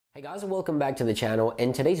Hey guys, and welcome back to the channel.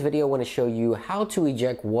 In today's video, I want to show you how to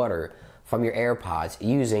eject water from your AirPods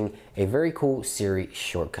using a very cool Siri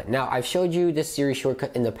shortcut. Now, I've showed you this Siri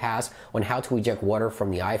shortcut in the past on how to eject water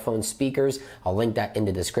from the iPhone speakers. I'll link that in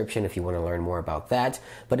the description if you want to learn more about that.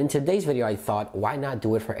 But in today's video, I thought, why not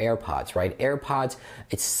do it for AirPods, right? AirPods,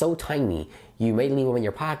 it's so tiny. You may leave them in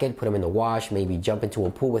your pocket, put them in the wash, maybe jump into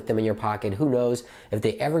a pool with them in your pocket. Who knows? If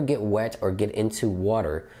they ever get wet or get into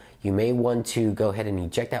water, you may want to go ahead and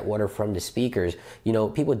eject that water from the speakers. You know,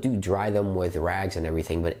 people do dry them with rags and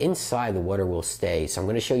everything, but inside the water will stay. So I'm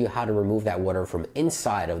going to show you how to remove that water from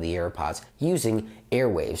inside of the AirPods using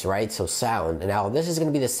airwaves, right? So sound. Now, this is going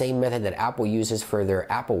to be the same method that Apple uses for their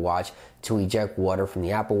Apple Watch to eject water from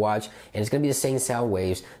the Apple Watch, and it's going to be the same sound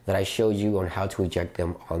waves that I showed you on how to eject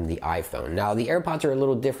them on the iPhone. Now, the AirPods are a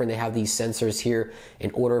little different. They have these sensors here.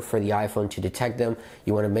 In order for the iPhone to detect them,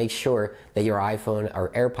 you want to make sure that your iPhone or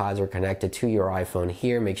AirPods are connected to your iPhone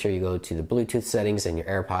here. Make sure you go to the Bluetooth settings and your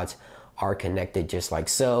AirPods are connected just like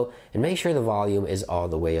so, and make sure the volume is all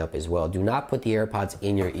the way up as well. Do not put the AirPods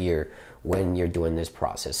in your ear when you're doing this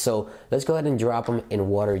process. So let's go ahead and drop them in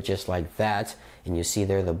water just like that, and you see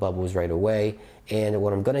there the bubbles right away. And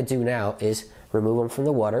what I'm gonna do now is remove them from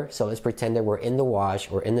the water. So let's pretend that we're in the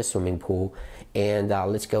wash or in the swimming pool, and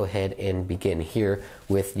let's go ahead and begin here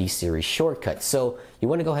with the Siri shortcut. So you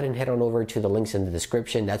want to go ahead and head on over to the links in the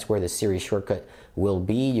description. That's where the Siri shortcut will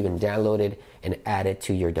be. You can download it and add it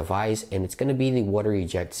to your device, and it's going to be the water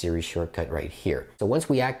eject Siri shortcut right here. So once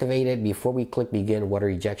we activate it, before we click begin water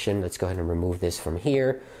ejection, let's go ahead and remove this from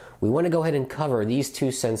here. We want to go ahead and cover these two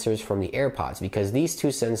sensors from the AirPods, because these two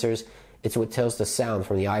sensors, it's what tells the sound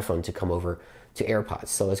from the iPhone to come over to AirPods.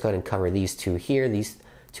 So let's go ahead and cover these two here, these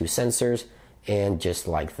two sensors, and just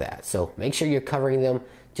like that. So make sure you're covering them,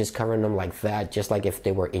 just covering them like that, just like if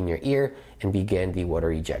they were in your ear, and begin the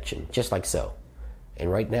water ejection, just like so.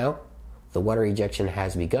 And right now, the water ejection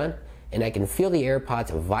has begun, and I can feel the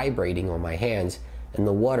AirPods vibrating on my hands, and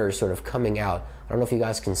the water sort of coming out. I don't know if you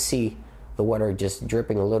guys can see the water just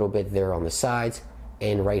dripping a little bit there on the sides,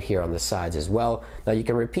 and right here on the sides as well. Now you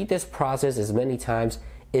can repeat this process as many times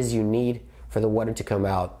as you need for the water to come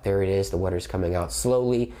out. There it is, the water's coming out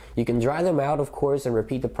slowly. You can dry them out, of course, and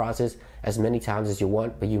repeat the process as many times as you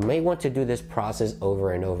want, but you may want to do this process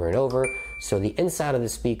over and over and over so the inside of the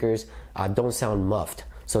speakers don't sound muffed.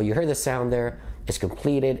 So you heard the sound there, it's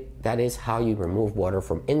completed. That is how you remove water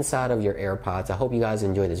from inside of your AirPods. I hope you guys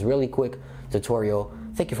enjoyed this really quick tutorial.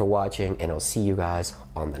 Thank you for watching, and I'll see you guys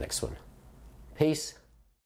on the next one. Peace.